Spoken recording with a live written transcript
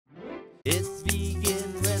It's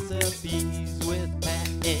vegan recipes with Pat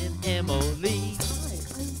and Emily. Hi,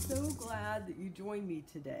 I'm so glad that you joined me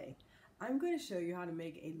today. I'm going to show you how to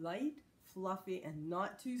make a light, fluffy, and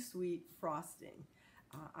not too sweet frosting.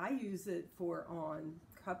 I use it on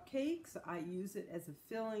cupcakes. I use it as a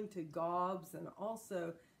filling to gobs and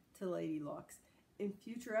also to Lady Locks. In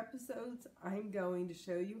future episodes, I'm going to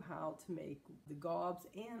show you how to make the gobs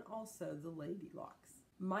and also the Lady Locks.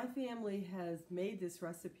 My family has made this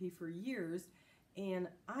recipe for years, and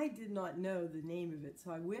I did not know the name of it,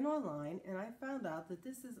 so I went online and I found out that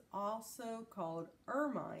this is also called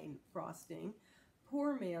Ermine frosting,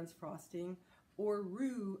 poor man's frosting, or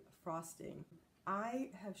Roux frosting. I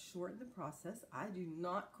have shortened the process. I do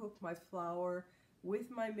not cook my flour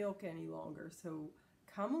with my milk any longer, so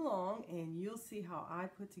come along and you'll see how I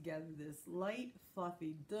put together this light,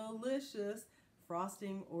 fluffy, delicious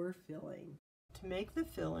frosting or filling. To make the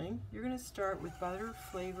filling, you're going to start with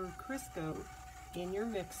butter-flavored Crisco in your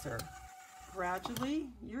mixer. Gradually,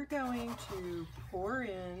 you're going to pour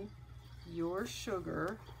in your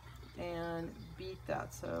sugar and beat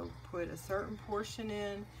that. So put a certain portion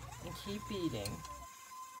in and keep beating.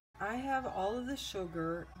 I have all of the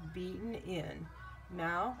sugar beaten in.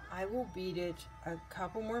 Now I will beat it a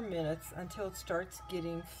couple more minutes until it starts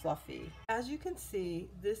getting fluffy. As you can see,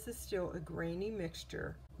 this is still a grainy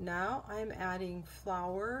mixture. Now I'm adding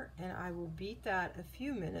flour and I will beat that a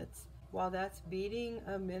few minutes. While that's beating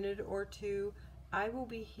a minute or two, I will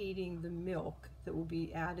be heating the milk that will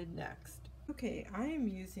be added next. Okay, I am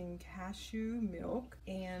using cashew milk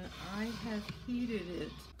and I have heated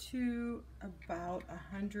it to about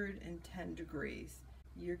 110 degrees.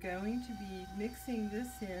 You're going to be mixing this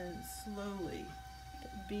in slowly,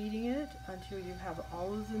 beating it until you have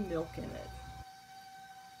all of the milk in it.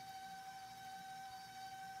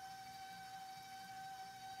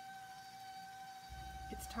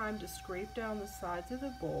 It's time to scrape down the sides of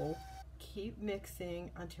the bowl. Keep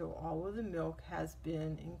mixing until all of the milk has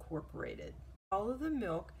been incorporated. All of the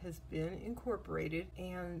milk has been incorporated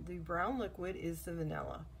and the brown liquid is the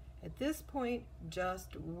vanilla. At this point,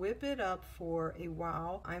 just whip it up for a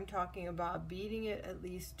while. I'm talking about beating it at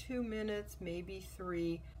least 2 minutes, maybe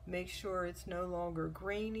 3. Make sure it's no longer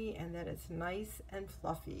grainy and that it's nice and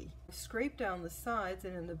fluffy. Scrape down the sides,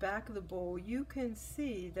 and in the back of the bowl you can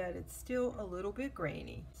see that it's still a little bit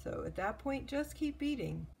grainy. So at that point, just keep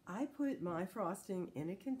beating. I put my frosting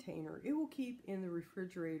in a container. It will keep in the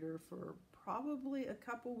refrigerator for probably a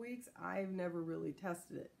couple weeks. I've never really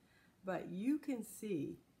tested it, but you can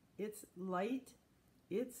see it's light,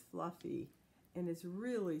 it's fluffy, and it's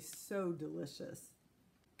really so delicious.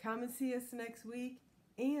 Come and see us next week,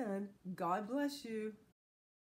 and God bless you.